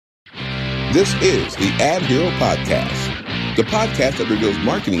This is the Ad Hero Podcast, the podcast that reveals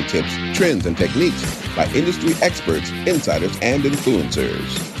marketing tips, trends, and techniques by industry experts, insiders, and influencers.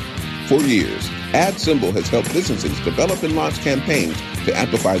 For years, AdSymble has helped businesses develop and launch campaigns to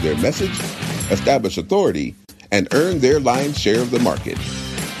amplify their message, establish authority, and earn their lion's share of the market.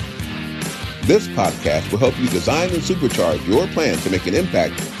 This podcast will help you design and supercharge your plan to make an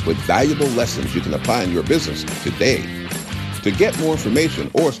impact with valuable lessons you can apply in your business today. To get more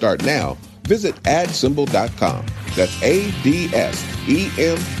information or start now, visit adsymbol.com. That's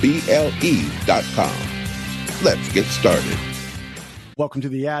ADSEMBLE.com. Let's get started. Welcome to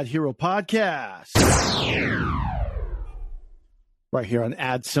the Ad Hero Podcast. Right here on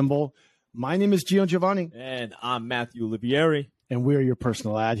AdSymble. My name is Gio Giovanni. And I'm Matthew Olivieri. And we're your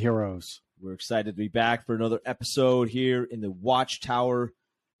personal ad heroes. We're excited to be back for another episode here in the Watchtower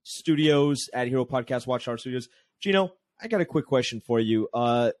Studios, Ad Hero Podcast, Watchtower Studios. Gino, I got a quick question for you.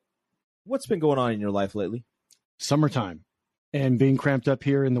 What's been going on in your life lately? Summertime and being cramped up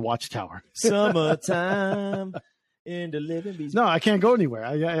here in the Watchtower. Summertime in the living beast. No, I can't go anywhere.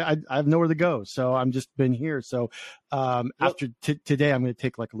 I have nowhere to go. So I'm just been here. So after today, I'm going to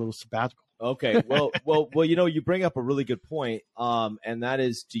take like a little sabbatical. Okay. Well, you know, you bring up a really good point. And that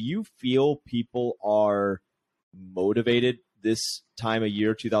is, do you feel people are motivated this time of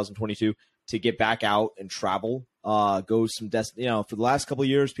year, 2022, to get back out and travel? Go some for the last couple of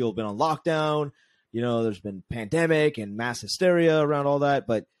years, people have been on lockdown. You know, there's been pandemic and mass hysteria around all that,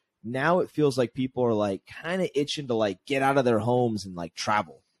 but now it feels like people are like kind of itching to like get out of their homes and like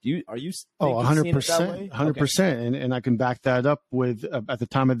travel. Are you? 100%, 100%, and I can back that up with at the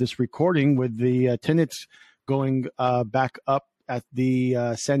time of this recording with the attendance going back up at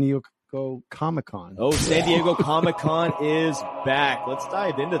the San Diego Comic-Con. Oh, San Diego Comic-Con is back. Let's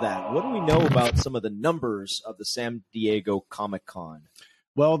dive into that. What do we know about some of the numbers of the San Diego Comic-Con?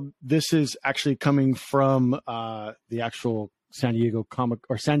 Well, this is actually coming from the actual San Diego Comic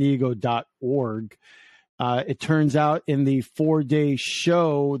or San Diego.org. It turns out in the 4-day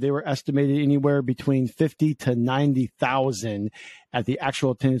show, they were estimated anywhere between 50 to 90,000 at the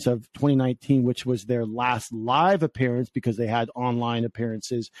actual attendance of 2019, which was their last live appearance because they had online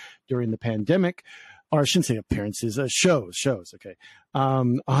appearances during the pandemic. Or I shouldn't say appearances, shows. Okay.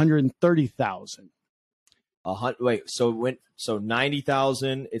 130,000. Wait, so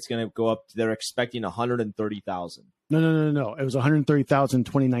 90,000, it's going to go up. They're expecting 130,000. No. It was 130,000 in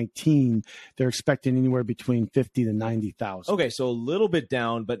 2019. They're expecting anywhere between 50 to 90,000. Okay, so a little bit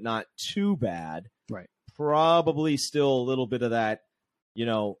down, but not too bad. Right. Probably still a little bit of that, you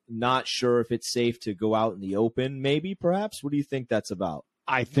know, not sure if it's safe to go out in the open, maybe, perhaps. What do you think that's about?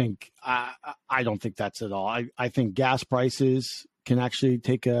 I don't think that's at all. I think gas prices can actually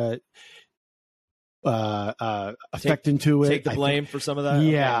take a effect into it. Take the blame for some of that.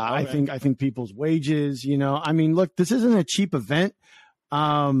 Yeah, okay. I think people's wages. You know, I mean, look, this isn't a cheap event.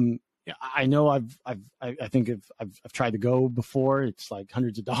 I know I think I've tried to go before. It's like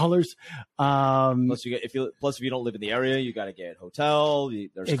hundreds of dollars. Plus if you don't live in the area, you got to get a hotel.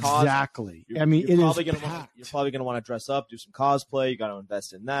 There's exactly. Cost. I mean, you're probably going to want to dress up, do some cosplay. You got to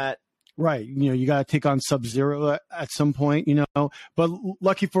invest in that. Right. You know, you got to take on Sub-Zero at some point, you know, but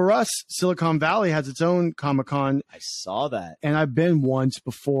lucky for us, Silicon Valley has its own Comic-Con. I saw that. And I've been once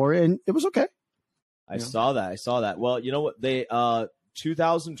before and it was okay. I saw that. Well, you know what?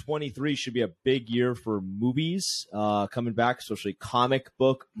 2023 should be a big year for movies coming back, especially comic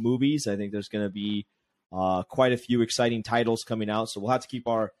book movies. I think there's going to be quite a few exciting titles coming out. So we'll have to keep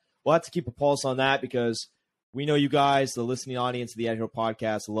a pulse on that because we know you guys, the listening audience of the Ad Hero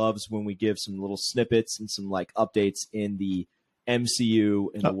Podcast, loves when we give some little snippets and some like updates in the MCU,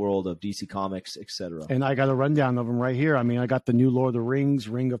 in the world of DC Comics, etc. And I got a rundown of them right here. I mean, I got the new Lord of the Rings,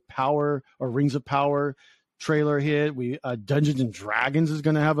 Rings of Power trailer hit. Dungeons and Dragons is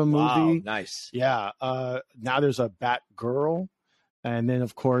going to have a movie. Wow, nice. Yeah. Now there's a Batgirl, and then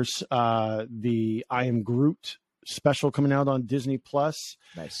of course the I Am Groot special coming out on Disney Plus.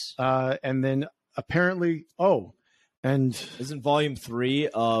 Nice. And then apparently, isn't volume 3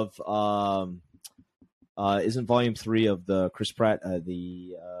 of the Chris Pratt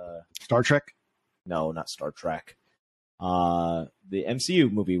the Star Trek? No, not Star Trek. The MCU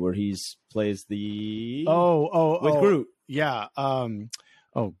movie where plays the with Groot. Yeah.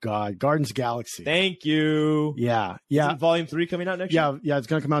 Oh God, Guardians Galaxy. Thank you. Yeah. Isn't volume 3 coming out next year? Yeah, it's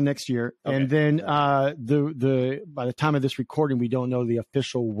going to come out next year. Okay. And then the by the time of this recording, we don't know the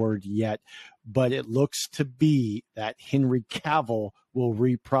official word yet, but it looks to be that Henry Cavill will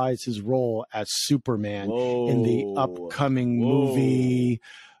reprise his role as Superman in the upcoming movie,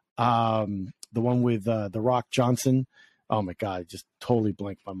 the one with The Rock Johnson. Oh my God, it just totally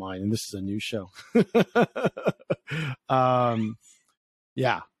blanked my mind. And this is a new show.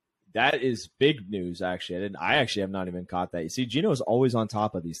 Yeah. That is big news, actually. I actually have not even caught that. You see, Gino is always on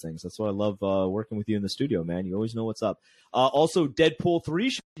top of these things. That's what I love working with you in the studio, man. You always know what's up. Also, Deadpool 3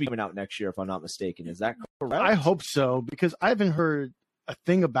 should be coming out next year, if I'm not mistaken. Is that correct? I hope so, because I haven't heard a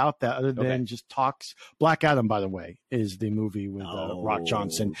thing about that other than just talks. Black Adam, by the way, is the movie with Rock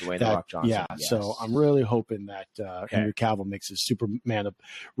Johnson. Rock Johnson. Yeah, yes. So I'm really hoping that Henry Cavill makes his Superman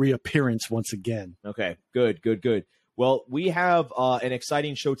reappearance once again. Okay, good. Well, we have an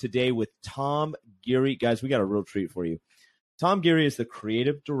exciting show today with Tom Geary. Guys, we got a real treat for you. Tom Geary is the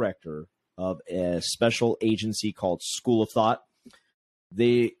creative director of a special agency called School of Thought.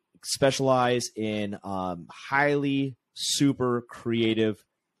 They specialize in highly super creative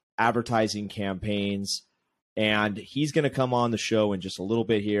advertising campaigns. And he's going to come on the show in just a little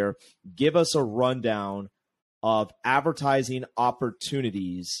bit here, give us a rundown of advertising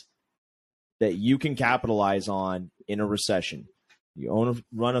opportunities that you can capitalize on in a recession. You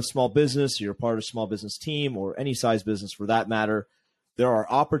run a small business, you're part of a small business team, or any size business for that matter. There are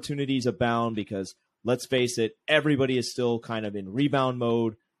opportunities abound because, let's face it, everybody is still kind of in rebound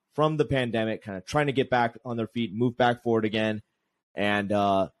mode from the pandemic, kind of trying to get back on their feet, move back forward again. And,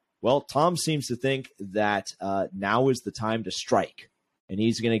 well, Tom seems to think that now is the time to strike. And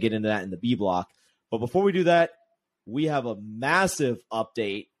he's going to get into that in the B block. But before we do that, we have a massive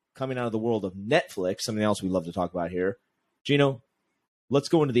update coming out of the world of Netflix, something else we love to talk about here. Gino, let's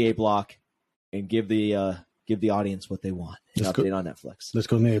go into the A block and give the audience what they want. An update on Netflix. Let's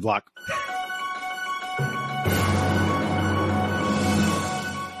go in the A block.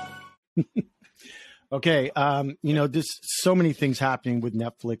 Okay, there's so many things happening with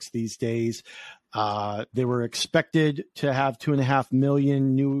Netflix these days. They were expected to have 2.5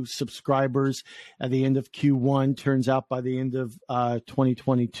 million new subscribers at the end of Q1. Turns out by the end of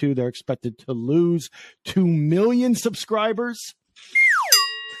 2022, they're expected to lose 2 million subscribers.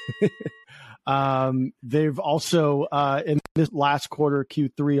 They've also, in this last quarter,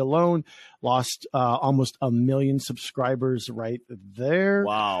 Q3 alone, lost almost 1 million subscribers right there.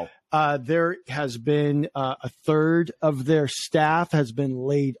 Wow. There has been a third of their staff has been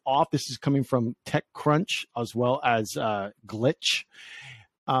laid off. This is coming from TechCrunch as well as Glitch.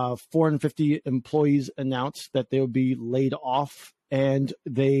 450 employees announced that they will be laid off, and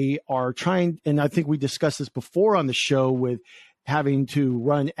they are trying, and I think we discussed this before on the show, with having to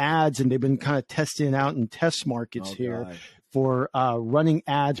run ads, and they've been kind of testing out in test markets for running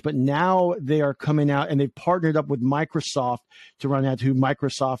ads. But now they are coming out, and they've partnered up with Microsoft to run ads, who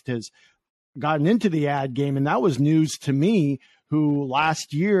Microsoft has gotten into the ad game. And that was news to me, who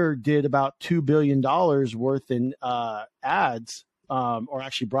last year did about $2 billion worth in ads, or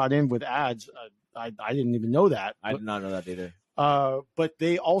actually brought in with ads. I didn't even know that. I did not know that either. But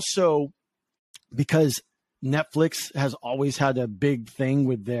they also, because Netflix has always had a big thing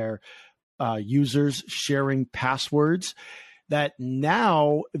with their users sharing passwords, that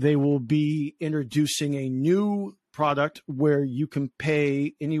now they will be introducing a new product where you can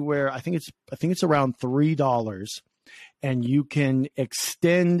pay anywhere. I think it's around $3, and you can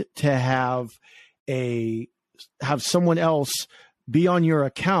extend to have someone else be on your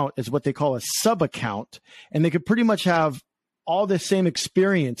account as what they call a sub account, and they could pretty much have all the same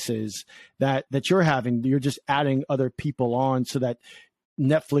experiences that you're having. You're just adding other people on so that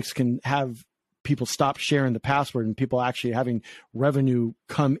Netflix can have people stop sharing the password and people actually having revenue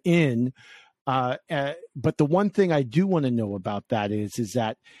come in. But the one thing I do want to know about that is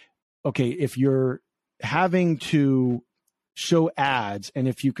that, okay, if you're having to show ads, and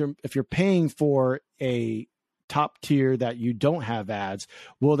if you're paying for a top tier that you don't have ads,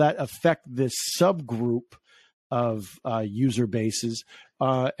 will that affect this subgroup of user bases?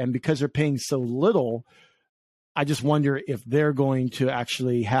 And because they're paying so little, I just wonder if they're going to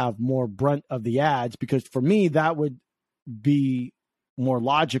actually have more brunt of the ads, because for me, that would be more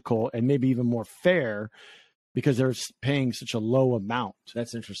logical and maybe even more fair, because they're paying such a low amount.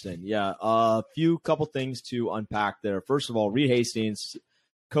 That's interesting. Yeah. A couple things to unpack there. First of all, Reed Hastings,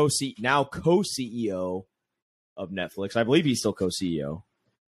 now co-CEO of Netflix. I believe he's still co-CEO.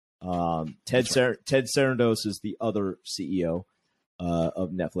 Ted Sarandos is the other CEO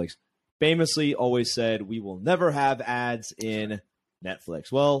of Netflix. Famously always said, we will never have ads in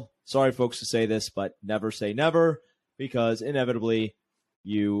Netflix. Well, sorry folks to say this, but never say never, because inevitably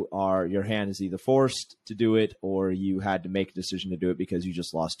your hand is either forced to do it or you had to make a decision to do it because you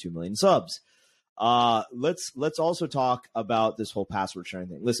just lost 2 million subs. Let's also talk about this whole password sharing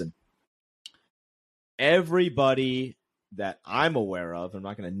thing. Listen, everybody that I'm aware of, I'm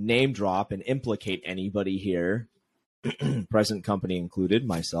not going to name drop and implicate anybody here, present company included,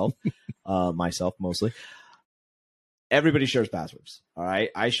 myself mostly. Everybody shares passwords. All right.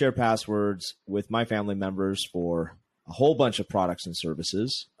 I share passwords with my family members for a whole bunch of products and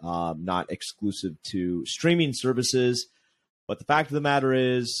services, not exclusive to streaming services. But the fact of the matter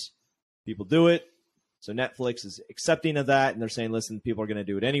is, people do it. So Netflix is accepting of that, and they're saying, listen, people are going to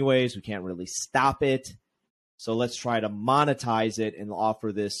do it anyways. We can't really stop it. So let's try to monetize it and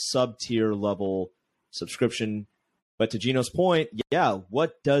offer this sub-tier level subscription. But to Gino's point, yeah,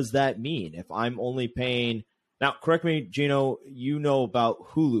 what does that mean? If I'm only paying... Now, correct me, Gino, you know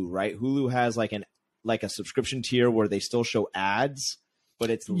about Hulu, right? Hulu has like a subscription tier where they still show ads, but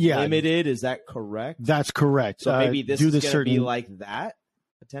it's limited. Is that correct? That's correct. So maybe this is going to be like that,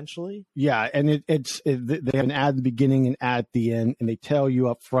 potentially? Yeah, and they have an ad at the beginning and ad at the end, and they tell you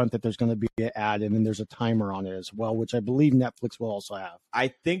up front that there's going to be an ad, and then there's a timer on it as well, which I believe Netflix will also have. I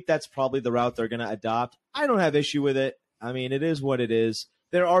think that's probably the route they're going to adopt. I don't have issue with it. I mean, it is what it is.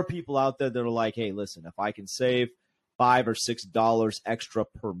 There are people out there that are like, hey, listen, if I can save $5 or $6 extra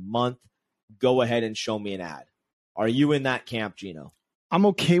per month, go ahead and show me an ad. Are you in that camp, Gino? I'm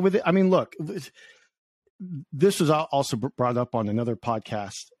okay with it. I mean, look, this was also brought up on another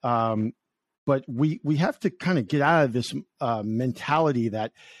podcast, but we have to kind of get out of this mentality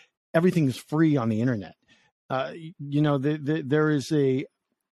that everything is free on the internet. There is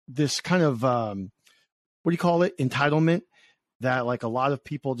this kind of, what do you call it? Entitlement that like a lot of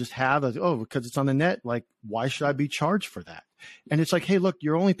people just have as, oh, because it's on the net, like, why should I be charged for that? And it's like, hey, look,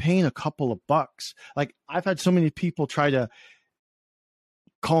 you're only paying a couple of bucks. Like, I've had so many people try to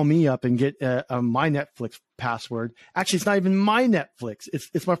call me up and get my Netflix password. Actually, it's not even my Netflix.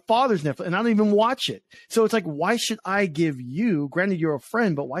 It's my father's Netflix, and I don't even watch it. So it's like, why should I give you, granted you're a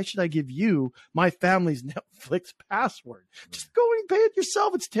friend, but why should I give you my family's Netflix password? Just go and pay it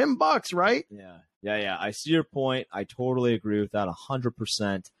yourself. It's $10, right? Yeah. I see your point. I totally agree with that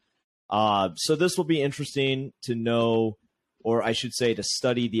 100%. So this will be interesting to know, or I should say to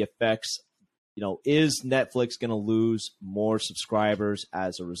study the effects. You know, is Netflix going to lose more subscribers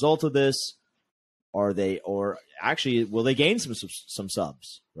as a result of this? Or actually, will they gain some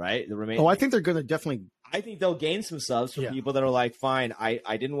subs, right? I think they're going to definitely. I think they'll gain some subs for people that are like, fine,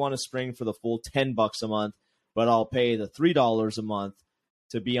 I didn't want to spring for the full $10 a month, but I'll pay the $3 a month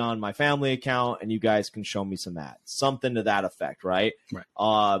to be on my family account, and you guys can show me some ads, something to that effect, right?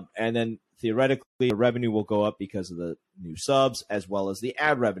 Right. And then theoretically, the revenue will go up because of the new subs as well as the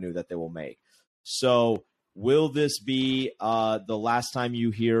ad revenue that they will make. So will this be the last time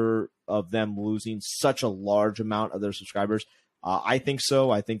you hear of them losing such a large amount of their subscribers? I think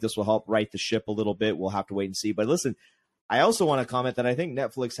so. I think this will help right the ship a little bit. We'll have to wait and see. But listen, I also want to comment that I think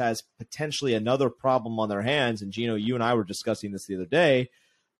Netflix has potentially another problem on their hands. And Gino, you and I were discussing this the other day.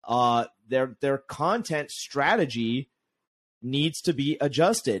 Their content strategy needs to be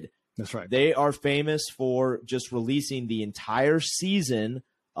adjusted. That's right. They are famous for just releasing the entire season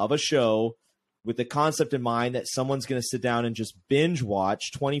of a show with the concept in mind that someone's going to sit down and just binge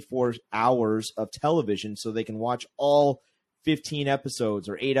watch 24 hours of television so they can watch all 15 episodes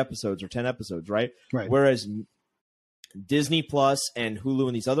or 8 episodes or 10 episodes, right? Right. Whereas Disney Plus and Hulu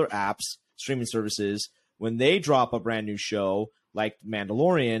and these other apps, streaming services, when they drop a brand new show like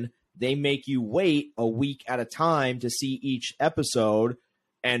Mandalorian, they make you wait a week at a time to see each episode.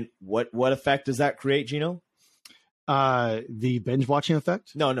 And what effect does that create, Gino? The binge watching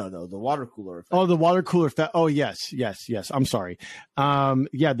effect? No, the water cooler effect. Oh, the water cooler effect. Oh, yes. I'm sorry.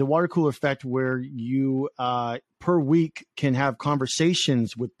 The water cooler effect where you per week can have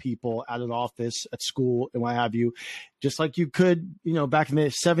conversations with people at an office, at school, and what have you, just like you could, back in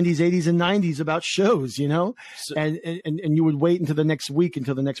the 70s, 80s, and 90s about shows, so, and you would wait until the next week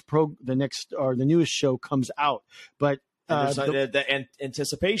until the newest show comes out, but. The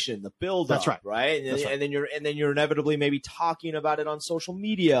anticipation, the build that's up, right? And then you're inevitably maybe talking about it on social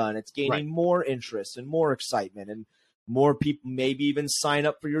media, and it's gaining more interest and more excitement, and more people maybe even sign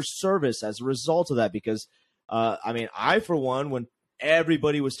up for your service as a result of that. Because I for one, when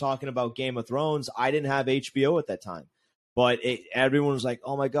everybody was talking about Game of Thrones, I didn't have HBO at that time, but everyone was like,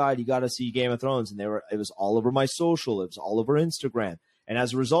 "Oh my God, you got to see Game of Thrones," and it was all over my social, it was all over Instagram, and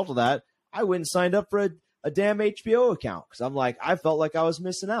as a result of that, I went and signed up for a damn HBO account because I'm like, I felt like I was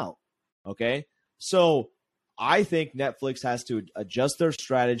missing out. Okay. So I think Netflix has to adjust their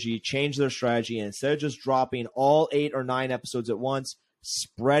strategy, change their strategy, and instead of just dropping all 8 or 9 episodes at once,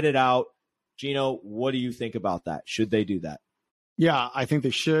 spread it out. Gino, what do you think about that? Should they do that? Yeah, I think they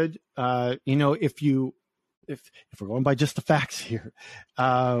should. If if we're going by just the facts here,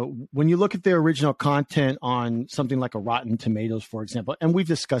 when you look at their original content on something like a Rotten Tomatoes, for example, and we've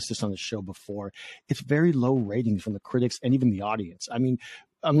discussed this on the show before, it's very low ratings from the critics and even the audience. I mean,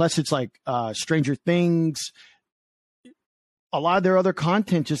 unless it's like Stranger Things, a lot of their other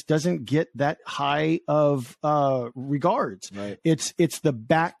content just doesn't get that high of regards. Right. It's the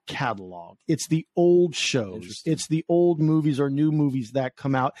back catalog. It's the old shows. It's the old movies or new movies that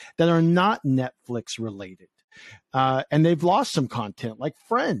come out that are not Netflix related. And they've lost some content like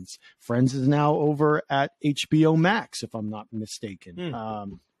Friends. Friends is now over at HBO Max, if I'm not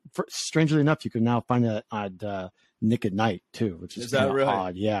mistaken. Strangely enough, you can now find it on Nick at Night too, which is kind of really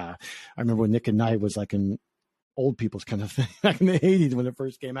odd. Yeah. I remember when Nick at Night was like an old people's kind of thing back in the 80s when it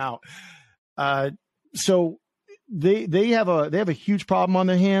first came out. So they have a huge problem on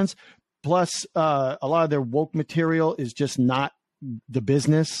their hands. Plus, a lot of their woke material is just not the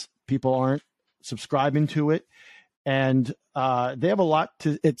business. People aren't subscribing to it. And they have a lot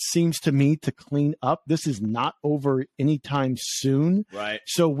it seems to me, to clean up. This is not over anytime soon. Right.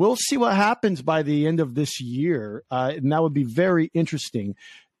 So we'll see what happens by the end of this year. And that would be very interesting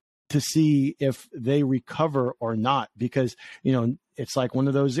to see if they recover or not, because, you know, it's like one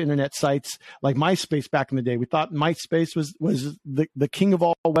of those internet sites like MySpace back in the day. We thought MySpace was the king of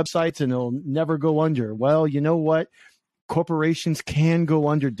all websites and it'll never go under. Well, you know what? Corporations can go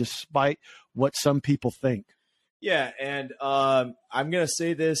under despite what some people think. Yeah, and I'm going to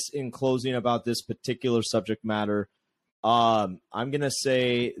say this in closing about this particular subject matter. I'm going to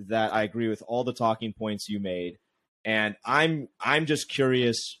say that I agree with all the talking points you made, and I'm just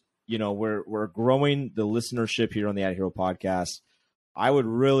curious. You know, we're growing the listenership here on the Ad Hero podcast. I would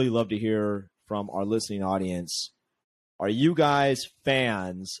really love to hear from our listening audience. Are you guys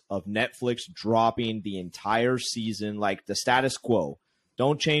fans of Netflix dropping the entire season, like the status quo?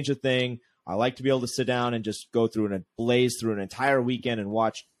 Don't change a thing. I like to be able to sit down and just go through and blaze through an entire weekend and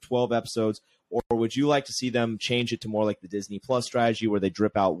watch 12 episodes. Or would you like to see them change it to more like the Disney Plus strategy where they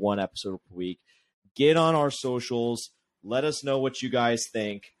drip out one episode per week? Get on our socials. Let us know what you guys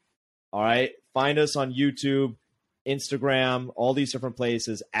think. All right. Find us on YouTube, Instagram, all these different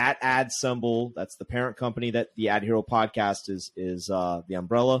places at AdSemble. That's the parent company that the Ad Hero podcast is the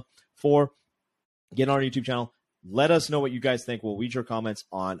umbrella for. Get on our YouTube channel. Let us know what you guys think. We'll read your comments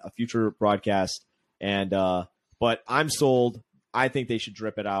on a future broadcast. And but I'm sold. I think they should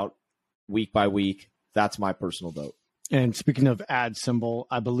drip it out week by week. That's my personal vote. And speaking of AdSemble,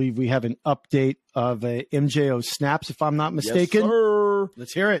 I believe we have an update of a MJO Snaps, if I'm not mistaken. Yes, sir.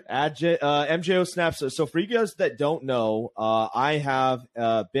 Let's hear it. MJO Snaps. So for you guys that don't know, I have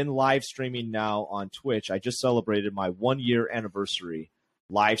been live streaming now on Twitch. I just celebrated my 1-year anniversary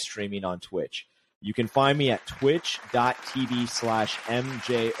live streaming on Twitch. You can find me at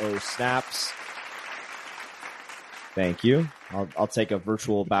twitch.tv/MJO Snaps. Thank you. I'll take a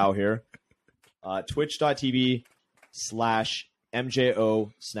virtual bow here.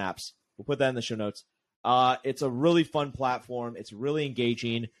 Twitch.tv/MJO Snaps. We'll put that in the show notes. It's a really fun platform. It's really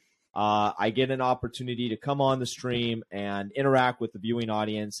engaging. I get an opportunity to come on the stream and interact with the viewing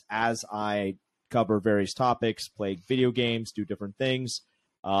audience as I cover various topics, play video games, do different things.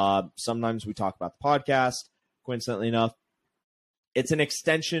 Sometimes we talk about the podcast, coincidentally enough. It's an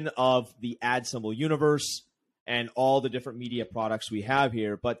extension of the AdSemble universe and all the different media products we have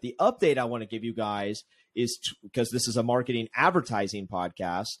here. But the update I want to give you guys is, because this is a marketing advertising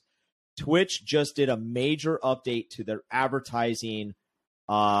podcast, Twitch just did a major update to their advertising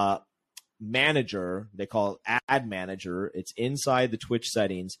manager. They call it Ad Manager. It's inside the Twitch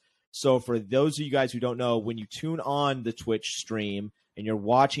settings. So for those of you guys who don't know, when you tune on the Twitch stream and you're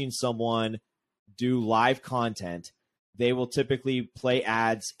watching someone do live content, they will typically play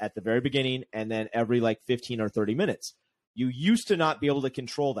ads at the very beginning and then every like 15 or 30 minutes. You used to not be able to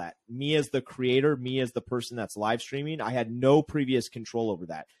control that. Me as the creator, me as the person that's live streaming, I had no previous control over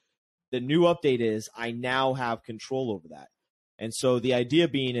that. The new update is I now have control over that. And so the idea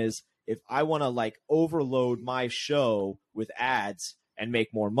being is if I want to like overload my show with ads and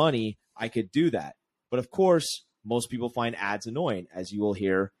make more money, I could do that. But of course, most people find ads annoying, as you will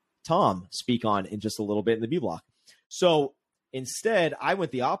hear Tom speak on in just a little bit in the B block. So instead, I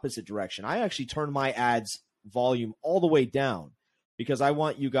went the opposite direction. I actually turned my ads volume all the way down because I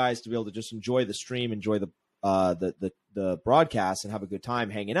want you guys to be able to just enjoy the stream, enjoy the broadcast, and have a good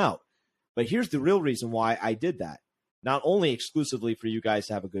time hanging out. But here's the real reason why I did that. Not only exclusively for you guys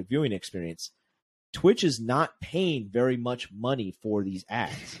to have a good viewing experience, Twitch is not paying very much money for these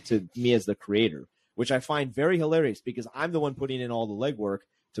ads to me as the creator, which I find very hilarious because I'm the one putting in all the legwork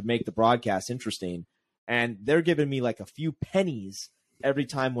to make the broadcast interesting. And they're giving me like a few pennies every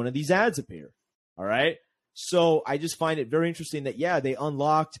time one of these ads appear. All right. So I just find it very interesting that, yeah, they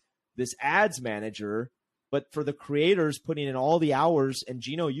unlocked this ads manager, but for the creators putting in all the hours, and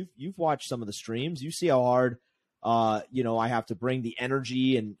Gino, you've watched some of the streams, you see how hard, I have to bring the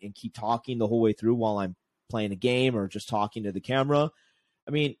energy and keep talking the whole way through while I'm playing a game or just talking to the camera.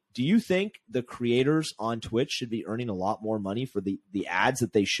 I mean, do you think the creators on Twitch should be earning a lot more money for the ads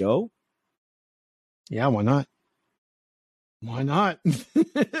that they show? Yeah, why not? Why not?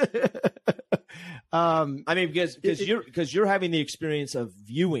 I mean, because you're having the experience of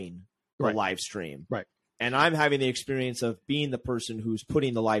viewing the live stream, right? And I'm having the experience of being the person who's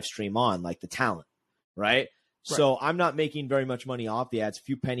putting the live stream on, like the talent, right? So I'm not making very much money off the ads, a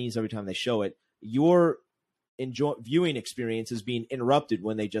few pennies every time they show it. Your viewing experience is being interrupted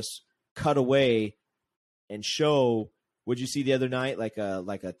when they just cut away and show. Would you see the other night like a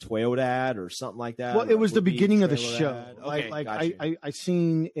Toyota ad or something like that? Well, it was the beginning of the show. Okay, I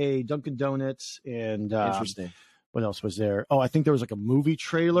seen a Dunkin' Donuts and interesting. What else was there? Oh, I think there was like a movie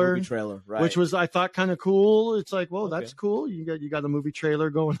trailer, right? Which was, I thought, kind of cool. It's like, well, that's cool. You got a movie trailer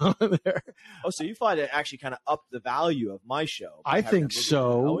going on there. Oh, so you thought it actually kind of upped the value of my show? I think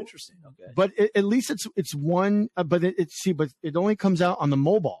so. Oh, interesting. Okay, but at least it's one. But it only comes out on the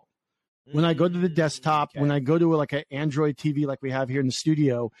mobile. When I go to the desktop, when I go to like an Android TV like we have here in the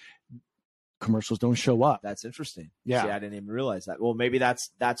studio, commercials don't show up. That's interesting. Yeah, see, I didn't even realize that. Well, maybe that's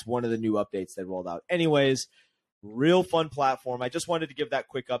one of the new updates they rolled out. Anyways. Real fun platform. I just wanted to give that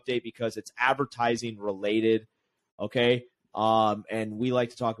quick update because it's advertising related. Okay. And we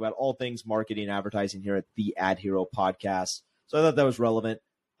like to talk about all things marketing and advertising here at the Ad Hero podcast. So I thought that was relevant.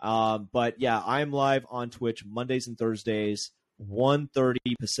 But yeah, I'm live on Twitch Mondays and Thursdays, 1:30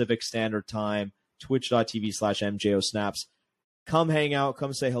 Pacific Standard Time, twitch.tv/MJOSnaps. Come hang out.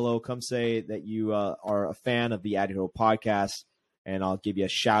 Come say hello. Come say that you are a fan of the Ad Hero podcast, and I'll give you a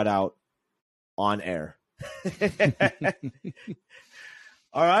shout out on air.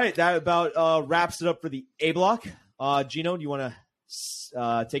 All right, that about wraps it up for the A block. Gino, do you want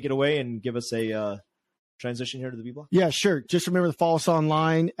to take it away and give us a transition here to the B block? Yeah, sure. Just remember to follow us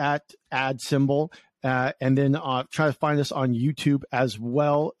online at @symbol, and then try to find us on YouTube as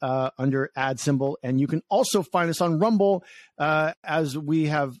well under @symbol, and you can also find us on Rumble as we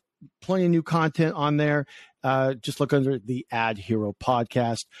have plenty of new content on there. Just look under the Ad Hero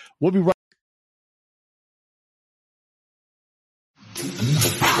podcast. We'll be right.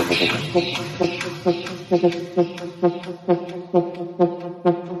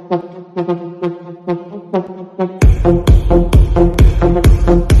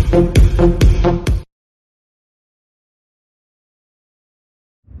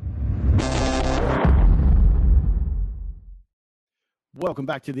 Welcome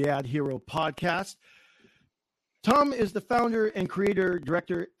back to the Ad Hero podcast. Tom is the founder and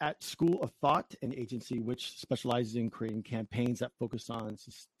director at School of Thought, an agency which specializes in creating campaigns that focus on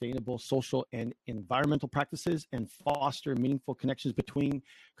sustainable social and environmental practices and foster meaningful connections between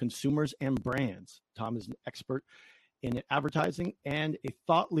consumers and brands. Tom is an expert in advertising and a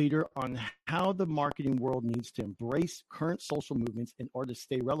thought leader on how the marketing world needs to embrace current social movements in order to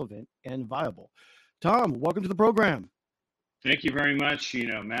stay relevant and viable. Tom, welcome to the program. Thank you very much.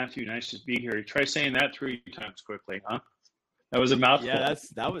 Matthew, nice to be here. Try saying that 3 times quickly, huh? That was a mouthful. Yeah,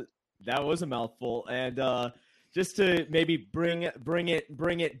 that was a mouthful. And just to maybe bring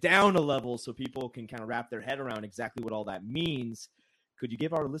it down a level so people can kind of wrap their head around exactly what all that means. Could you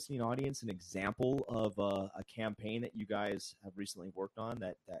give our listening audience an example of a campaign that you guys have recently worked on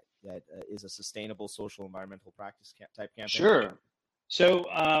that is a sustainable social environmental practice type campaign? Sure. So,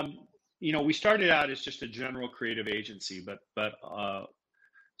 we started out as just a general creative agency, but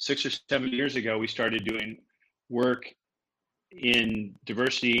 6 or 7 years ago, we started doing work in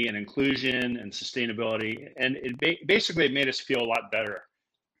diversity and inclusion and sustainability. And it basically made us feel a lot better.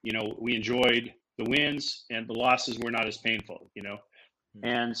 We enjoyed the wins and the losses were not as painful,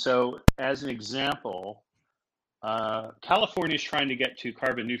 And so as an example, California is trying to get to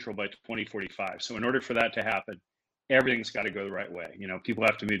carbon neutral by 2045. So in order for that to happen, everything's got to go the right way. People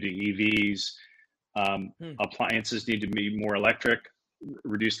have to move to EVs. Appliances need to be more electric,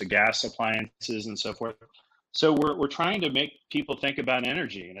 reduce the gas appliances and so forth. So we're trying to make people think about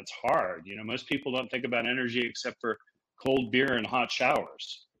energy, and it's hard. Most people don't think about energy except for cold beer and hot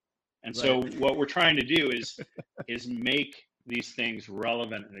showers. And right. So what we're trying to do is make these things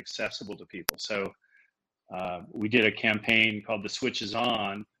relevant and accessible to people. So we did a campaign called The Switch Is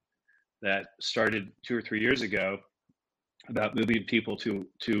On that started 2 or 3 years ago about moving people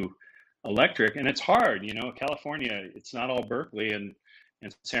to electric. And it's hard, California, it's not all Berkeley and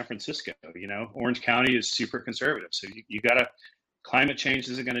San Francisco, Orange County is super conservative. So you gotta climate change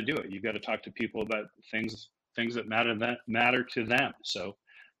isn't going to do it. You've got to talk to people about things that matter to them. So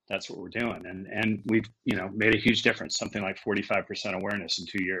that's what we're doing, and we've made a huge difference. Something like 45% awareness in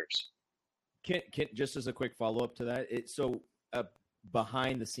 2 years. Can just as a quick follow up to that,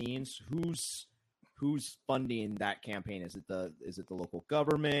 behind the scenes, who's funding that campaign? Is it the local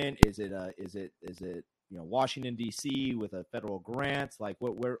government? Is it Washington D.C. with a federal grant? Like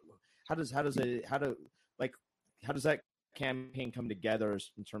how does that campaign come together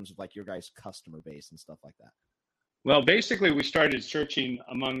in terms of like your guys' customer base and stuff like that? Well, basically, we started searching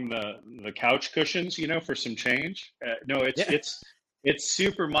among the couch cushions, for some change. It's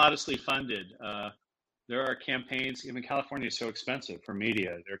super modestly funded. There are campaigns, even California is so expensive for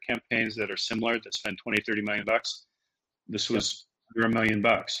media. There are campaigns that are similar that spend $20-30 million. This was under $1 million.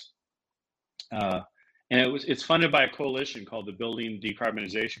 And it's funded by a coalition called the Building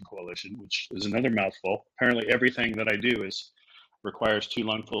Decarbonization Coalition, which is another mouthful. Apparently, everything that I do requires 2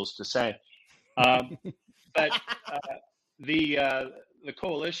 lungfuls to say. But the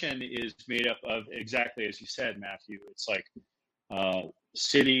coalition is made up of exactly as you said, Matthew. It's like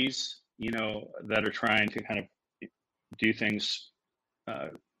cities, that are trying to kind of do things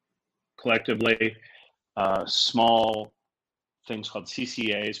collectively. Small things called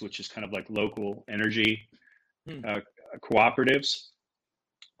CCAs, which is kind of like local energy cooperatives.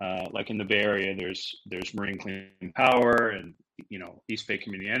 Like in the Bay Area, there's Marine Clean Power and East Bay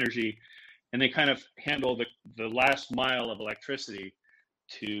Community Energy. And they kind of handle the last mile of electricity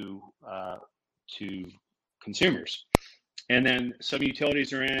to consumers. And then some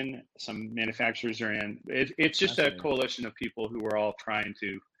utilities are in, some manufacturers are in. It's just a coalition of people who are all trying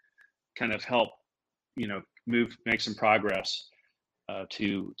to kind of help, make some progress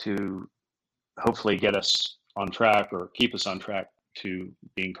to hopefully get us on track or keep us on track to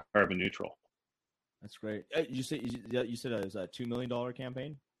being carbon neutral. That's great. You said it was a $2 million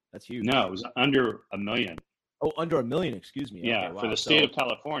campaign? That's huge. No, it was under $1 million. Oh, under $1 million, excuse me. Yeah, okay, wow. For the state of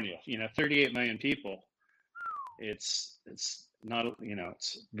California, 38 million people. It's not,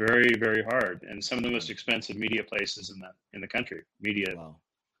 it's very, very hard, and some of the most expensive media places in the country, media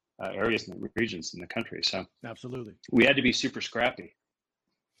areas and regions in the country. So absolutely, we had to be super scrappy.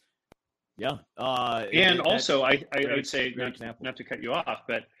 Yeah, and also I would say not to cut you off,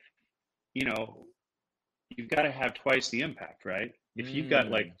 but you've got to have twice the impact, right? If you've got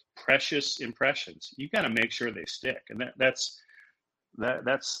like precious impressions, you've got to make sure they stick, and that's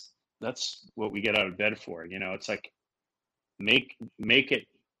what we get out of bed for. It's like make it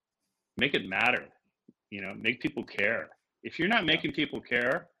matter. Make people care. If you're not making people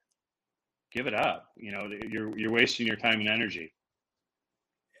care, give it up. You're wasting your time and energy.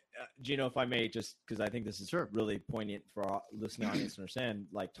 Gino, if I may, just because I think this is really poignant for our listening audience to understand,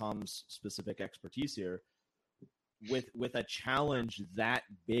 like Tom's specific expertise here, with a challenge that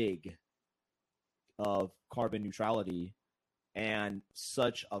big of carbon neutrality and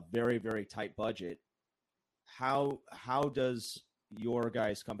such a very, very tight budget, how does your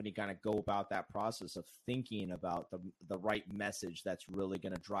guys' company kind of go about that process of thinking about the right message that's really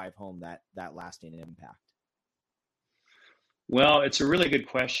going to drive home that lasting impact? Well, it's a really good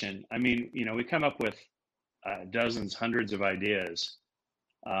question. I mean, we come up with dozens, hundreds of ideas,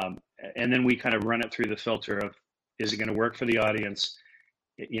 and then we kind of run it through the filter of, is it going to work for the audience?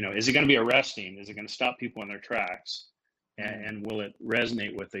 Is it going to be arresting? Is it going to stop people in their tracks? And will it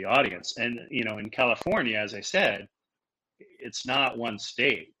resonate with the audience? And, in California, as I said, it's not one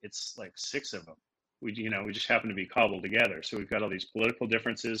state. It's like 6 of them. We just happen to be cobbled together. So we've got all these political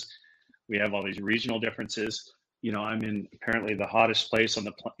differences. We have all these regional differences. I'm in apparently the hottest place on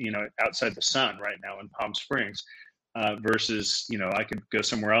the, outside the sun right now in Palm Springs, versus, I could go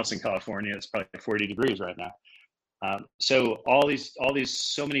somewhere else in California. It's probably 40 degrees right now. So all these,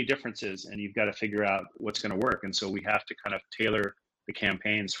 so many differences, and you've got to figure out what's going to work. And so we have to kind of tailor the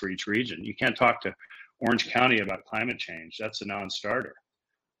campaigns for each region. You can't talk to Orange County about climate change. That's a non-starter.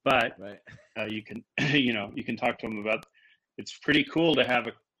 But you can, you can talk to them about, it's pretty cool to have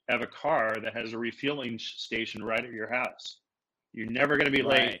a car that has a refueling station right at your house. You're never going to be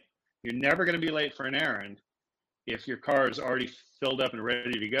late. You're never going to be late for an errand if your car is already filled up and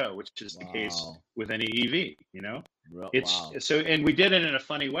ready to go, which is the case with any EV. So, and we did it in a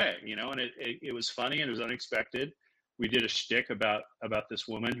funny way, and it was funny and it was unexpected. We did a shtick about this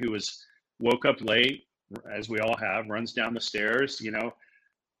woman who woke up late, as we all have, runs down the stairs,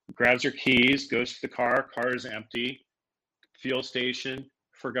 grabs her keys, goes to the car is empty, fuel station,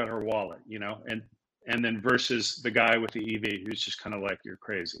 forgot her wallet, and then versus the guy with the EV who's just kind of like, you're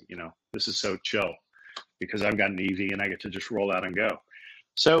crazy, this is so chill because I've got an EV and I get to just roll out and go.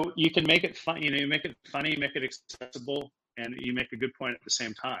 So you can make it fun, make it funny, make it accessible, and you make a good point at the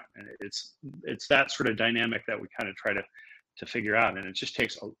same time. And it's that sort of dynamic that we kind of try to figure out. And it just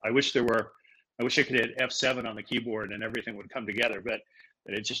takes, I wish I could hit F7 on the keyboard and everything would come together, but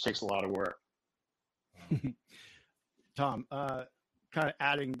it just takes a lot of work. Tom, kind of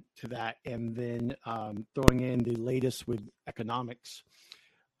adding to that, and then throwing in the latest with economics.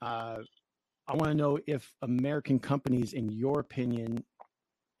 I want to know if American companies, in your opinion,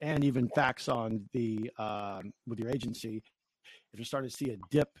 and even facts on the with your agency, if you're starting to see a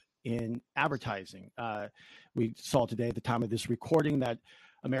dip in advertising. We saw today at the time of this recording that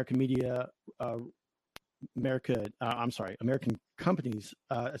American companies,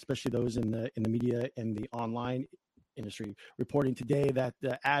 especially those in the media and the online industry, reporting today that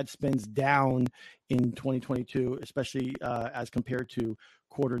the ad spend's down in 2022, especially as compared to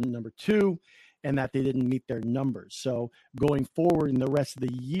quarter number 2, and that they didn't meet their numbers. So going forward in the rest of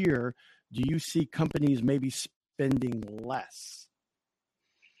the year, do you see companies maybe spending less?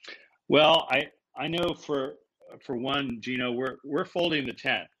 Well, I know for one, Gino, we're folding the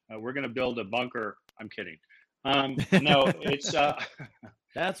tent. We're going to build a bunker. I'm kidding. No, it's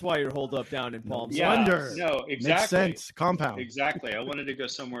that's why you're holed up down in Palm yeah, Springs. no, exactly. Makes sense. Compound. Exactly. I wanted to go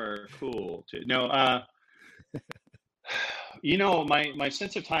somewhere cool too. No, my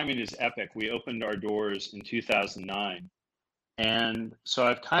sense of timing is epic. We opened our doors in 2009, and so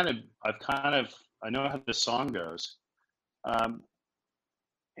I've kind of I know how this song goes.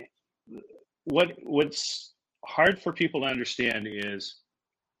 What's hard for people to understand is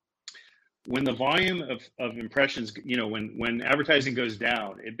when the volume of impressions, when advertising goes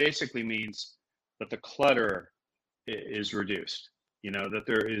down, it basically means that the clutter is reduced, that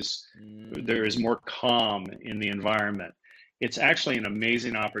there is more calm in the environment. It's actually an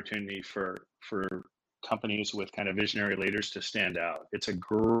amazing opportunity for companies with kind of visionary leaders to stand out. It's a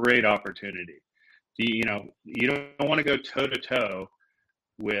great opportunity. You don't want to go toe to toe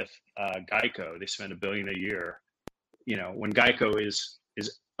with Geico. They spend $1 billion a year. When Geico is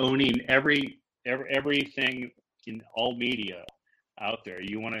owning everything in all media out there,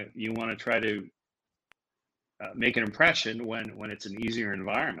 you want to try to make an impression when it's an easier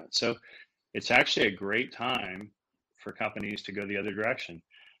environment. So it's actually a great time for companies to go the other direction.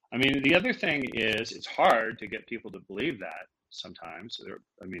 I mean, the other thing is it's hard to get people to believe that sometimes.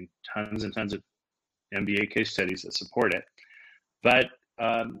 Tons and tons of MBA case studies that support it, but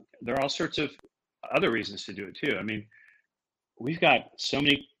there are all sorts of other reasons to do it too. I mean, we've got so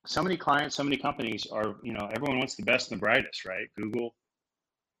many clients, so many companies are, everyone wants the best and the brightest, right? Google,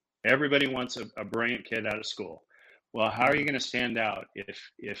 everybody wants a brilliant kid out of school. Well, how are you going to stand out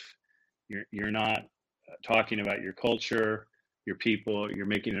if you're not talking about your culture, your people, you're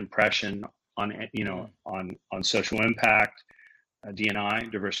making an impression on, on social impact, D&I,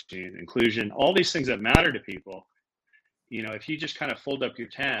 diversity and inclusion, all these things that matter to people. If you just kind of fold up your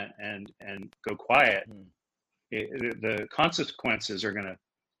tent and go quiet, the consequences are going to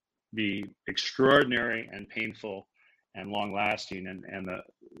be extraordinary and painful and long lasting, and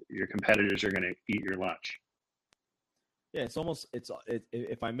your competitors are going to eat your lunch. Yeah,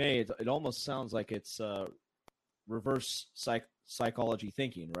 if I may, it almost sounds like it's reverse psychology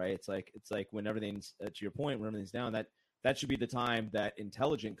thinking, right? It's like when everything's, to your point, when everything's down, that should be the time that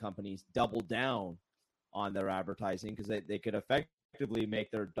intelligent companies double down on their advertising, because they could effectively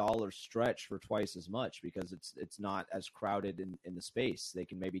make their dollars stretch for twice as much because it's not as crowded in the space. They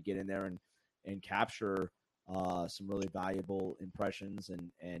can maybe get in there and capture some really valuable impressions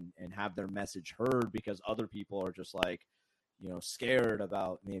and have their message heard, because other people are just scared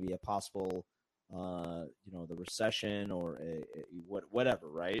about maybe a possible the recession or whatever,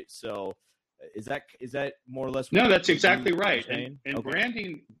 right? So is that more or less? No, that's exactly right. And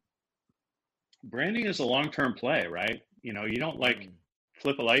okay. Branding is a long-term play, right? You don't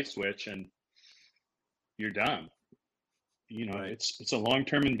flip a light switch and you're done. Right. It's a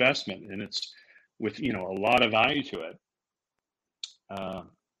long-term investment, and it's with, a lot of value to it.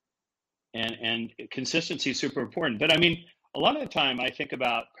 And consistency is super important. But I mean, a lot of the time I think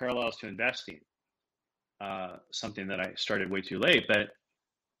about parallels to investing, something that I started way too late, but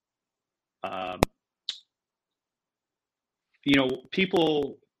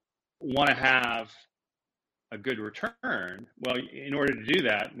people want to have a good return. Well, in order to do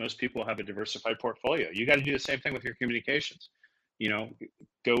that, most people have a diversified portfolio. You got to do the same thing with your communications.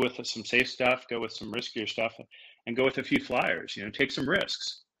 Go with some safe stuff, go with some riskier stuff, and go with a few flyers. Take some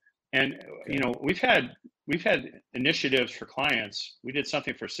risks. And we've had initiatives for clients. We did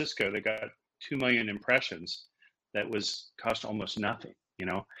something for Cisco that got 2 million impressions that cost almost nothing.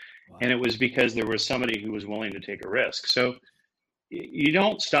 Wow. And it was because there was somebody who was willing to take a risk. So you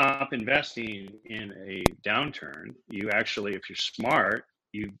don't stop investing in a downturn. You actually, if you're smart,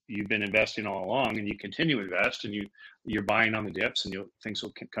 you've been investing all along, and you continue to invest, and you're buying on the dips, and things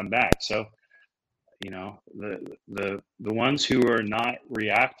will come back. So, the ones who are not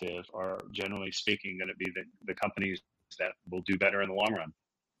reactive are, generally speaking, going to be the companies that will do better in the long run.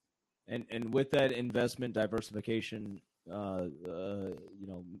 And with that investment diversification,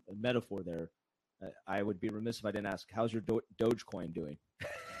 metaphor there, I would be remiss if I didn't ask, how's your Dogecoin doing?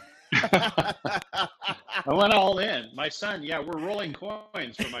 I went all in. My son, we're rolling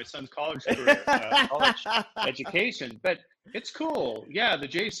coins for my son's college career, college education, but it's cool. Yeah, the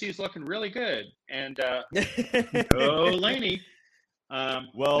JC is looking really good, and go Laney.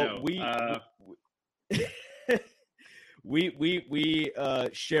 We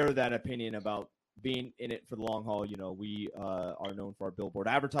share that opinion about being in it for the long haul. We are known for our billboard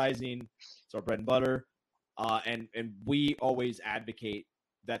advertising. It's our bread and butter. And we always advocate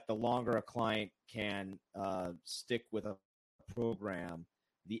that the longer a client can stick with a program,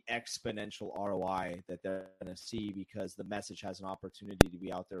 the exponential ROI that they're going to see, because the message has an opportunity to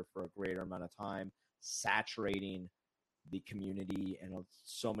be out there for a greater amount of time, saturating the community, and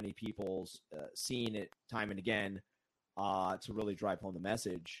so many people seeing it time and again to really drive home the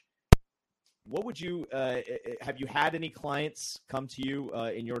message. What would you have you had any clients come to you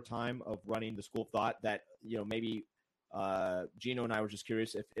in your time of running the School of Thought that maybe Gino and I were just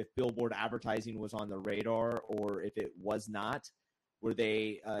curious if billboard advertising was on the radar, or if it was not, did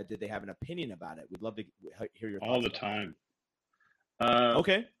they have an opinion about it? We'd love to hear your thoughts. All the time.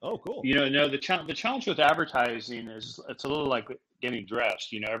 Okay. Oh, cool. No, the challenge with advertising is it's a little like getting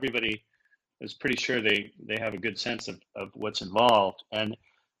dressed. Everybody is pretty sure they have a good sense of what's involved, and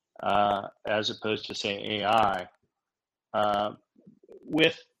as opposed to, say, AI. I'm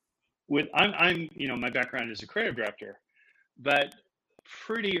my background is a creative director, but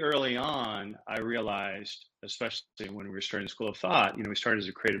pretty early on I realized, especially when we were starting School of Thought, we started as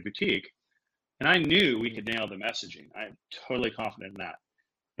a creative boutique, and I knew we could nail the messaging. I'm totally confident in that.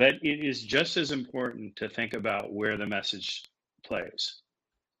 But it is just as important to think about where the message plays.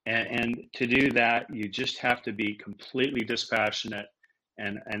 And to do that, you just have to be completely dispassionate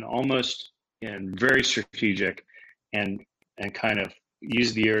and almost very strategic, and kind of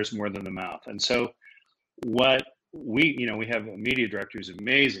use the ears more than the mouth. And so what we have a media director who's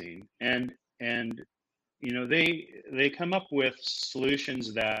amazing, and they come up with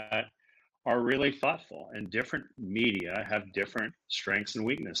solutions that are really thoughtful, and different media have different strengths and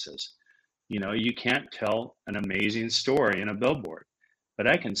weaknesses. You can't tell an amazing story in a billboard, but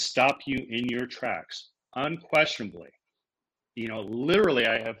I can stop you in your tracks unquestionably. Literally,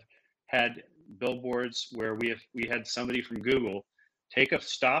 I have had billboards where we had somebody from Google take a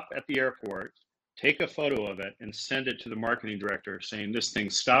stop at the airport, take a photo of it, and send it to the marketing director saying, "This thing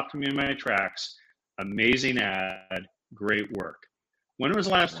stopped me in my tracks. Amazing ad, great work." When was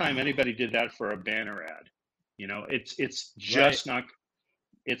the last time anybody did that for a banner ad? It's just not.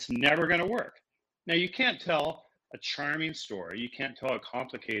 It's never going to work. Now, you can't tell a charming story. You can't tell a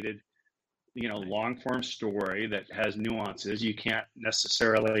complicated, long form story that has nuances. You can't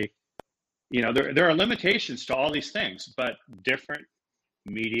necessarily, there are limitations to all these things, but different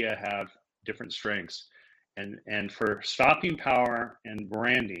media have different strengths. And for stopping power and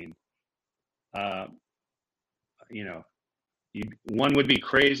branding, one would be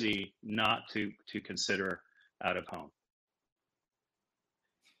crazy not to consider out of home.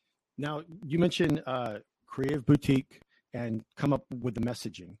 Now, you mentioned creative boutique and come up with the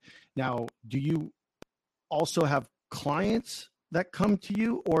messaging. Now, do you also have clients that come to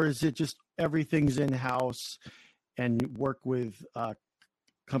you, or is it just everything's in-house and work with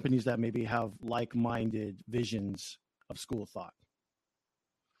companies that maybe have like-minded visions of School of Thought?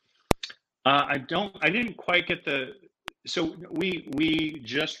 I didn't quite get so we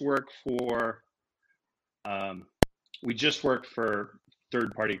just work for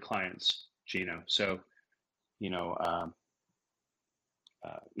third-party clients, Gino. So,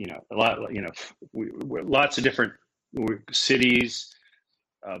 lots of different cities,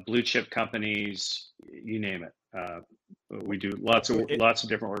 blue chip companies, you name it. We do lots of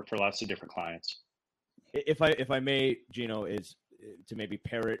different work for lots of different clients. If I may, Gino, is to maybe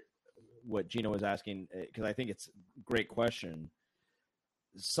parrot what Gino was asking, because I think it's a great question.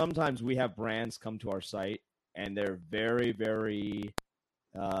 Sometimes we have brands come to our site and they're very, very,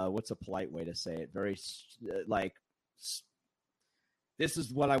 what's a polite way to say it? Very this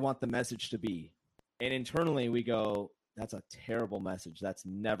is what I want the message to be. And internally we go, that's a terrible message. That's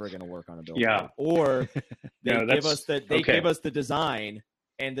never going to work on a billboard. Yeah. Or they give us the design,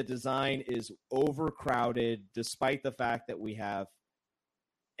 and the design is overcrowded, despite the fact that we have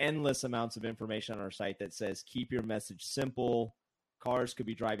endless amounts of information on our site that says keep your message simple. Cars could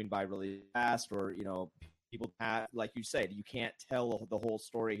be driving by really fast, or people like you said, you can't tell the whole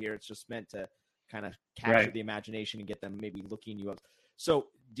story here. It's just meant to kind of capture the imagination and get them maybe looking you up. So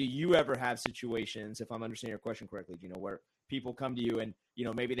do you ever have situations, if I'm understanding your question correctly, where people come to you and,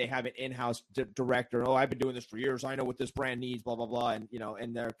 maybe they have an in-house director, oh, I've been doing this for years, I know what this brand needs, blah, blah, blah, and,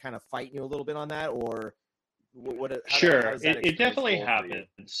 and they're kind of fighting you a little bit on that, or Sure. It definitely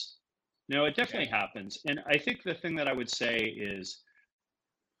happens. No, it definitely happens. And I think the thing that I would say is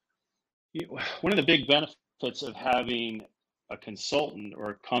one of the big benefits of having a consultant or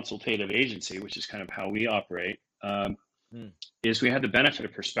a consultative agency, which is kind of how we operate, is we had the benefit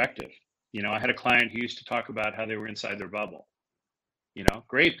of perspective. I had a client who used to talk about how they were inside their bubble.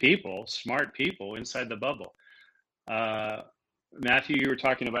 Great people, smart people inside the bubble. Matthew, you were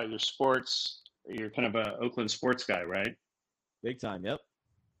talking about your sports. You're kind of an Oakland sports guy, right? Big time. Yep.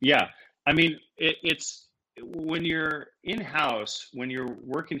 Yeah. I mean, it's when you're in-house, when you're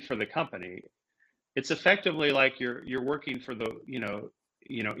working for the company, it's effectively like you're working for the,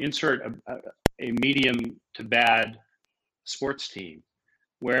 insert a medium to bad sports team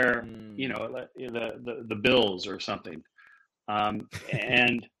where, the Bills or something.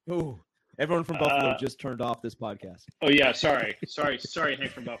 And Ooh, everyone from Buffalo just turned off this podcast. Oh yeah. Sorry,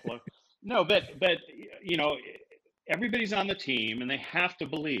 Hank from Buffalo. No, but everybody's on the team and they have to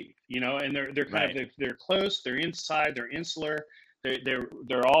believe, and they're kind of, they're close, they're inside, they're insular.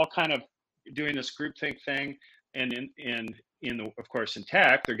 They're all kind of doing this groupthink thing. And of course, in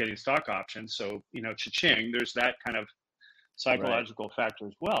tech, they're getting stock options. So, cha-ching, there's that kind of psychological factor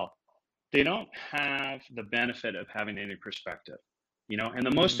as well. They don't have the benefit of having any perspective, and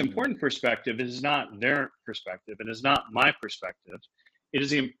the most important perspective is not their perspective. It is not my perspective. It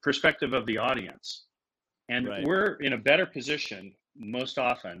is the perspective of the audience. And we're in a better position most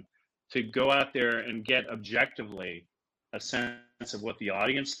often to go out there and get objectively a sense of what the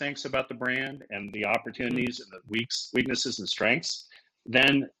audience thinks about the brand and the opportunities and the weaknesses and strengths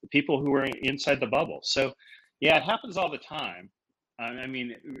than people who are inside the bubble. So, yeah, it happens all the time. I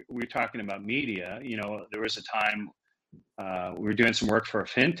mean, we're talking about media. There was a time we were doing some work for a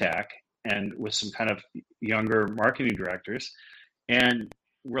fintech and with some kind of younger marketing directors. And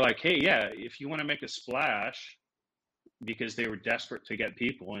we're like, hey, yeah, if you want to make a splash, because they were desperate to get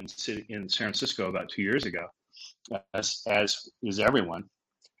people in San Francisco about 2 years ago, as is everyone,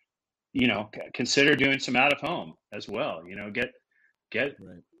 consider doing some out of home as well. Get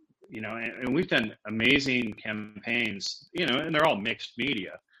and we've done amazing campaigns, and they're all mixed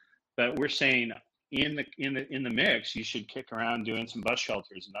media, but we're saying in the mix, you should kick around doing some bus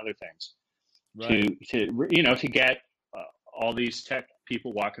shelters and other things to get all these tech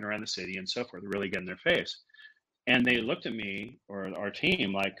people walking around the city and so forth, really get in their face. And they looked at me or our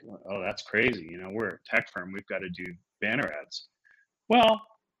team like, oh, that's crazy. We're a tech firm. We've got to do banner ads. Well,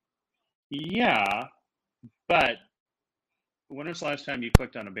 yeah, but when was the last time you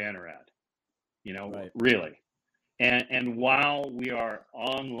clicked on a banner ad? Really? And while we are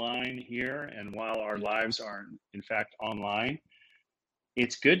online here and while our lives are in fact online,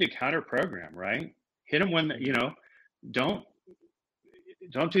 it's good to counter program, right? Hit them when,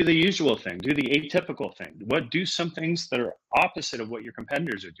 don't do the usual thing. Do the atypical thing. Do some things that are opposite of what your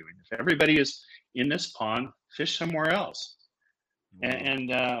competitors are doing. If everybody is in this pond, fish somewhere else.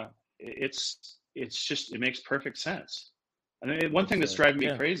 And it's just, it makes perfect sense. I mean, one thing that's driving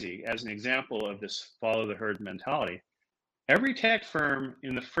me crazy, as an example of this follow the herd mentality, every tech firm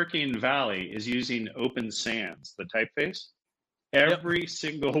in the freaking valley is using Open Sans, the typeface. Every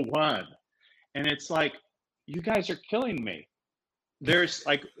single one. And it's like, you guys are killing me. There's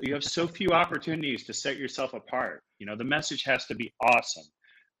like, you have so few opportunities to set yourself apart. The message has to be awesome.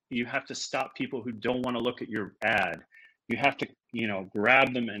 You have to stop people who don't want to look at your ad. You have to,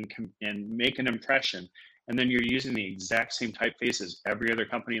 grab them and make an impression. And then you're using the exact same typeface as every other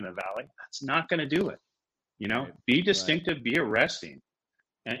company in the valley. That's not going to do it. Be distinctive, be arresting.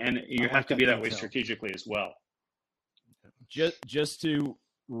 And you have to be that way strategically as well. Just to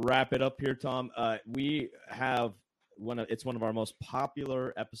wrap it up here, Tom, we have it's one of our most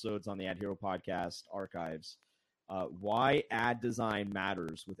popular episodes on the Ad Hero podcast archives. Why ad design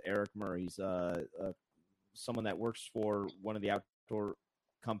matters with Eric Murray. He's someone that works for one of the outdoor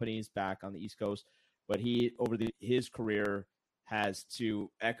companies back on the East Coast, but he over his career has,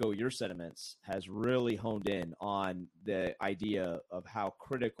 to echo your sentiments, has really honed in on the idea of how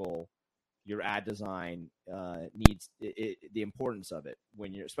critical your ad design needs, the importance of it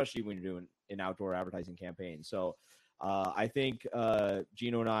especially when you're doing an outdoor advertising campaign. So I think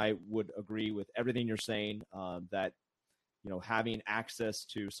Gino and I would agree with everything you're saying, that having access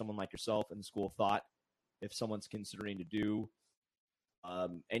to someone like yourself in the School of Thought, if someone's considering to do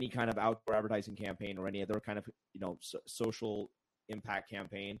any kind of outdoor advertising campaign or any other kind of social impact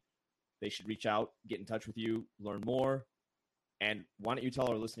campaign, they should reach out, get in touch with you, learn more. And why don't you tell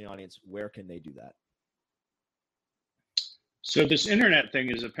our listening audience, where can they do that? So this internet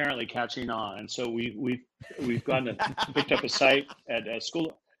thing is apparently catching on, and so we've gone to picked up a site at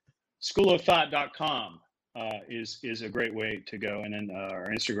schoolofthought.com is a great way to go, and then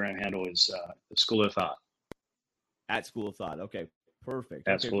our Instagram handle is School of Thought. At School of Thought. Okay, perfect.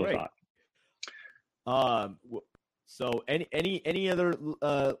 At okay, School great. of Thought. So any other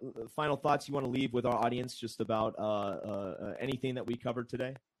final thoughts you want to leave with our audience just about anything that we covered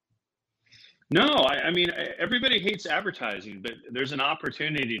today? No, I mean, everybody hates advertising, but there's an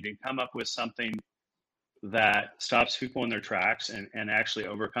opportunity to come up with something that stops people in their tracks and actually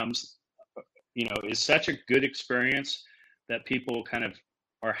overcomes, is such a good experience that people kind of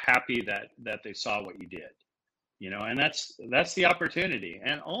are happy that they saw what you did, and that's the opportunity.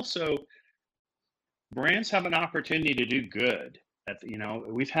 And also, brands have an opportunity to do good.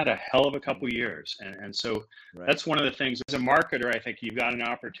 We've had a hell of a couple years. And so That's one of the things as a marketer, I think you've got an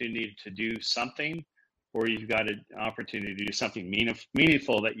opportunity to do something, or you've got an opportunity to do something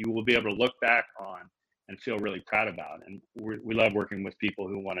meaningful that you will be able to look back on and feel really proud about. And we love working with people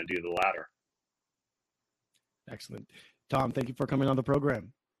who want to do the latter. Excellent. Tom, thank you for coming on the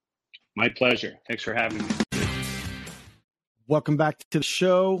program. My pleasure. Thanks for having me. Welcome back to the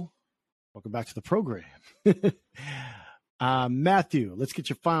show. Welcome back to the program. Matthew, let's get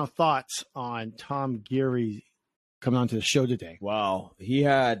your final thoughts on Tom Geary coming onto the show today. Wow. He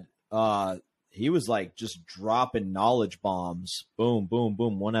was like just dropping knowledge bombs. Boom, boom,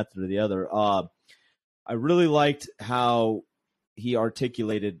 boom, one after the other. I really liked how he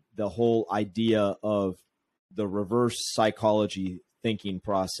articulated the whole idea of the reverse psychology thinking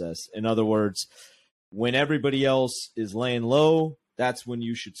process. In other words, when everybody else is laying low, that's when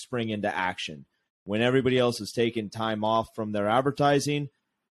you should spring into action. When everybody else is taking time off from their advertising,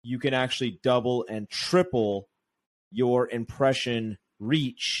 you can actually double and triple your impression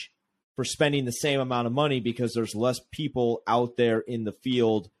reach for spending the same amount of money because there's less people out there in the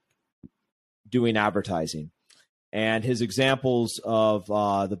field doing advertising. And his examples of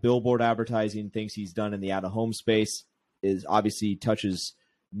the billboard advertising, things he's done in the out-of-home space, is obviously touches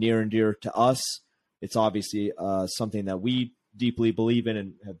near and dear to us. It's obviously something that we deeply believe in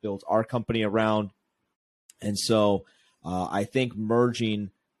and have built our company around. And so I think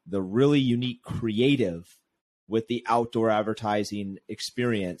merging the really unique creative with the outdoor advertising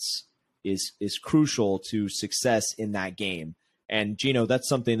experience is crucial to success in that game. And Gino, that's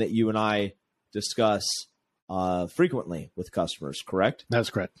something that you and I discuss frequently with customers, correct? That's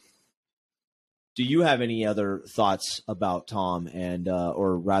correct. Do you have any other thoughts about Tom and,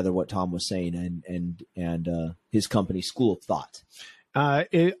 or rather what Tom was saying and his company, School of Thought?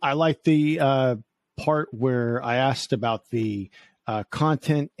 I like the part where I asked about the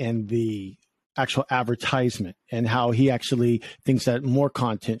content and the actual advertisement and how he actually thinks that more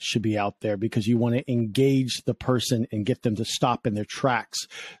content should be out there because you want to engage the person and get them to stop in their tracks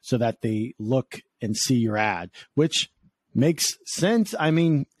so that they look and see your ad, which makes sense. I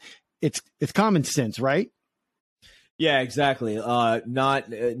mean, it's common sense, right? Yeah, exactly.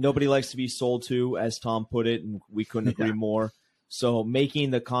 Nobody likes to be sold to, as Tom put it, and we couldn't agree more. So making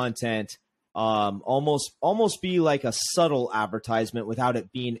the content almost be like a subtle advertisement without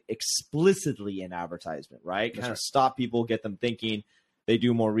it being explicitly an advertisement, right? Kind of stop people, get them thinking. They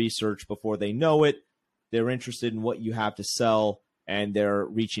do more research before they know it. They're interested in what you have to sell, and they're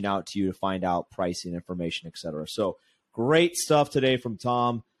reaching out to you to find out pricing information, et cetera. So great stuff today from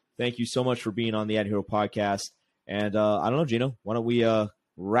Tom. Thank you so much for being on the Ad Hero podcast. And I don't know, Gino, why don't we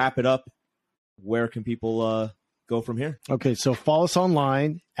wrap it up? Where can people go from here? Okay, so follow us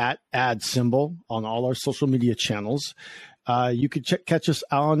online at @AdSymbol on all our social media channels. You can catch us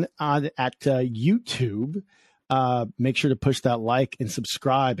on at YouTube. Make sure to push that like and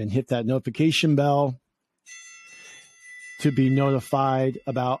subscribe and hit that notification bell to be notified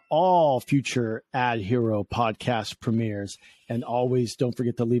about all future Ad Hero podcast premieres. And always don't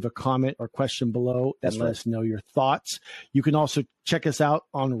forget to leave a comment or question below and let us know your thoughts. You can also check us out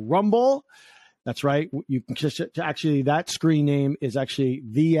on Rumble. That's right. You can actually, that screen name is actually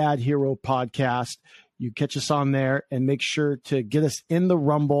the Ad Hero Podcast. You catch us on there and make sure to get us in the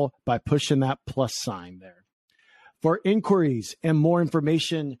Rumble by pushing that plus sign there. For inquiries and more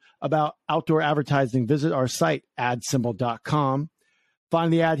information about outdoor advertising, visit our site, adsymbol.com.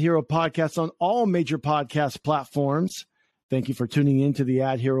 Find the Ad Hero Podcast on all major podcast platforms. Thank you for tuning in to the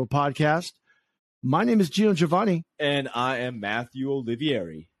Ad Hero Podcast. My name is Gino Giovanni. And I am Matthew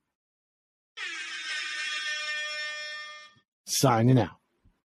Olivieri. Signing out.